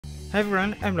Hi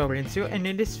everyone, I'm Lorenzo, and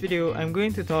in this video I'm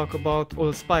going to talk about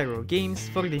all Spyro games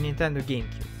for the Nintendo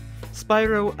GameCube.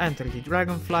 Spyro Enter the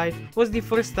Dragonfly was the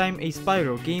first time a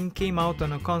Spyro game came out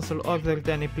on a console other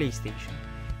than a PlayStation.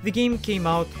 The game came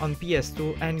out on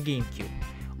PS2 and GameCube.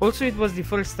 Also, it was the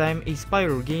first time a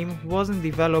Spyro game wasn't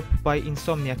developed by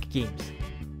Insomniac Games.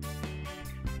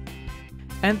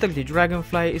 Enter the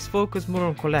Dragonfly is focused more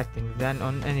on collecting than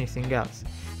on anything else,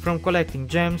 from collecting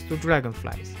gems to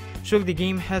dragonflies. Sure, the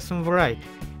game has some variety,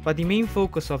 but the main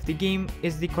focus of the game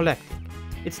is the collecting.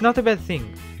 It's not a bad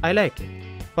thing, I like it,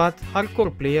 but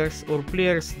hardcore players or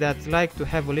players that like to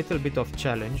have a little bit of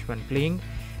challenge when playing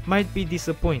might be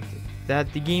disappointed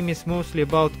that the game is mostly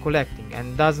about collecting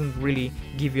and doesn't really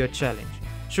give you a challenge.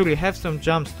 Sure, you have some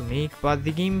jumps to make, but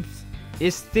the game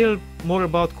is still more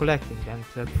about collecting than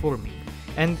platforming,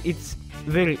 and it's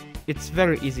very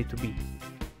easy to beat.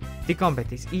 The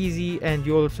combat is easy and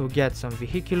you also get some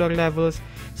vehicular levels.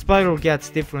 Spyro gets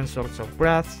different sorts of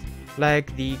breaths,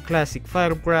 like the classic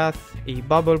fire breath, a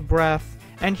bubble breath,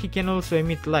 and he can also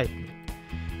emit lightning.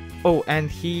 Oh, and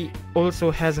he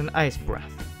also has an ice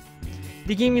breath.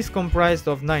 The game is comprised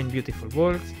of 9 beautiful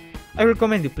worlds. I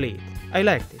recommend you play it. I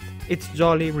liked it. It's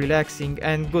jolly, relaxing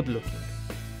and good looking.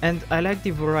 And I like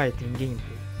the variety in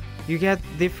gameplay. You get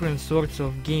different sorts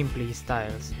of gameplay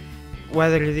styles.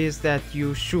 Whether it is that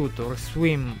you shoot or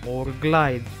swim or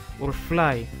glide or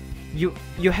fly, you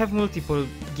have multiple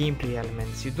gameplay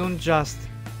elements. You don't just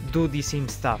do the same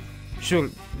stuff. Sure,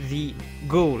 the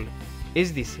goal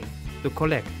is the same, to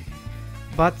collect,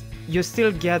 but you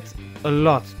still get a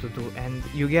lot to do and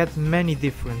you get many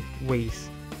different ways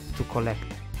to collect.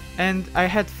 And I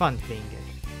had fun playing it.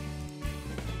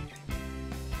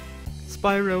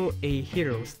 Spyro: A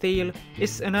Hero's Tale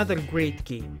is another great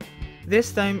game.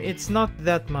 This time it's not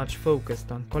that much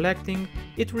focused on collecting,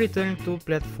 it returned to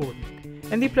platforming.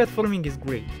 And the platforming is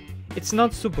great. It's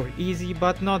not super easy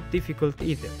but not difficult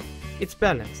either. It's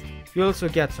balanced. You also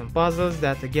get some puzzles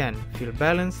that again feel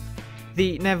balanced.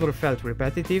 They never felt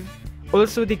repetitive.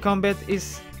 Also, the combat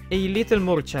is a little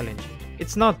more challenging.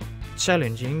 It's not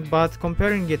challenging, but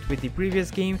comparing it with the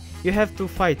previous game, you have to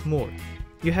fight more.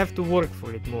 You have to work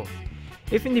for it more.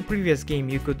 If in the previous game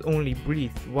you could only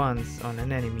breathe once on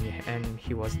an enemy and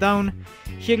he was down,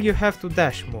 here you have to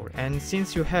dash more, and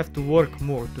since you have to work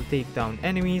more to take down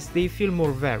enemies, they feel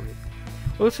more varied.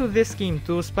 Also, this game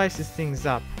too spices things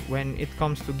up when it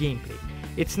comes to gameplay.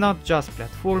 It's not just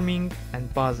platforming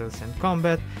and puzzles and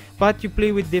combat, but you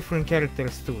play with different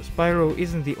characters too. Spyro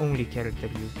isn't the only character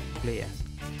you play as.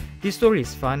 The story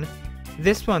is fun.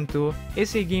 This one too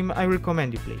is a game I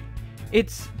recommend you play.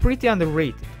 It's pretty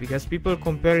underrated because people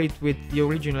compare it with the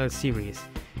original series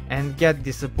and get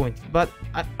disappointed, but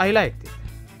I liked it.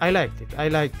 I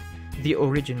like the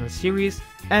original series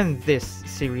and this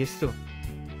series too.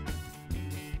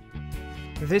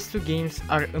 These two games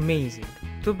are amazing.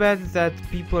 Too bad that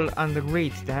people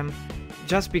underrate them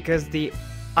just because they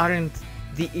aren't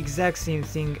the exact same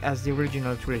thing as the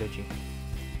original trilogy.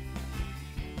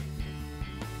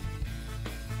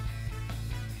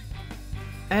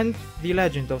 And The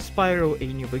Legend of Spyro: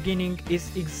 A New Beginning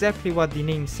is exactly what the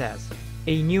name says,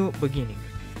 a new beginning.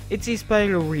 It's a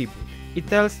Spyro reboot. It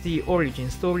tells the origin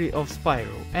story of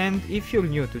Spyro, and if you're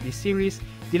new to the series,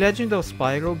 The Legend of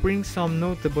Spyro brings some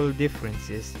notable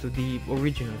differences to the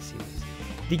original series.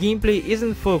 The gameplay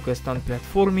isn't focused on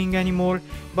platforming anymore,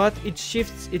 but it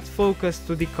shifts its focus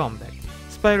to the combat.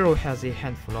 Spyro has a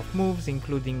handful of moves,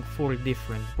 including 4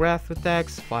 different breath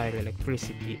attacks: fire,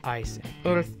 electricity, ice and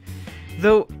earth.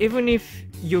 Though even if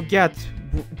you get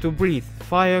to breathe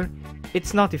fire,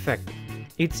 it's not effective.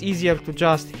 It's easier to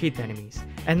just hit enemies.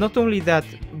 And not only that,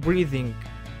 breathing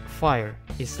fire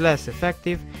is less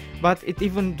effective, but it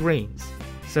even drains.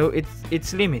 So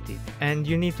it's limited and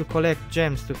you need to collect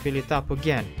gems to fill it up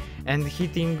again, and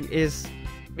hitting is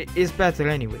better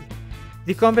anyway.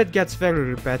 The combat gets very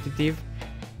repetitive,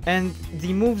 and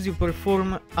the moves you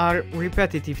perform are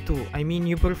repetitive too. I mean,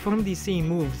 you perform the same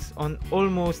moves on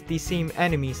almost the same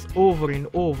enemies over and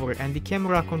over, and the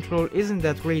camera control isn't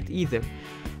that great either.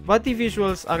 But the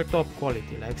visuals are top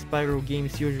quality, like Spyro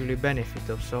games usually benefit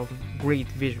of some great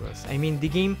visuals. I mean, the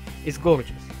game is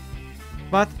gorgeous,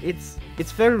 but it's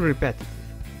very repetitive.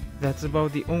 That's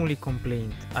about the only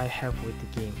complaint I have with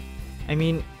the game. I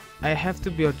mean, I have to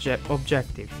be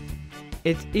objective.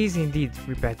 It is indeed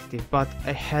repetitive, but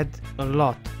I had a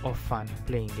lot of fun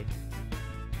playing it.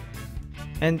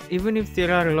 And even if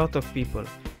there are a lot of people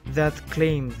that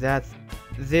claim that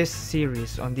this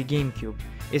series on the GameCube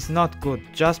is not good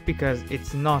just because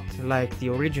it's not like the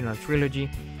original trilogy,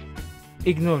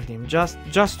 ignore them.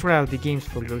 Just try out the games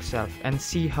for yourself and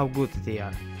see how good they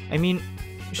are. I mean,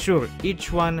 Sure,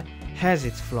 each one has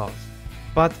its flaws,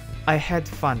 but I had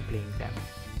fun playing them.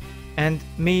 And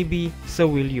maybe so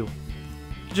will you.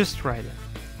 Just try them.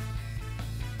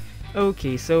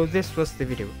 Okay, so this was the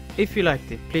video. If you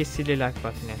liked it, please hit the like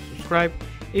button and subscribe.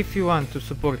 If you want to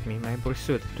support me in my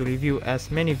pursuit to review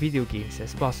as many video games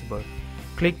as possible,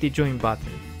 click the join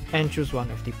button and choose one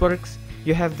of the perks.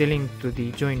 You have the link to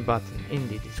the join button in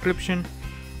the description.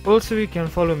 Also, you can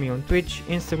follow me on Twitch,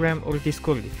 Instagram or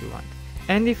Discord if you want.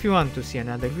 And if you want to see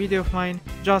another video of mine,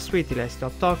 just wait till I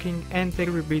stop talking and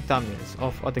there will be thumbnails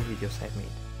of other videos I've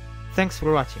made. Thanks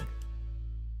for watching.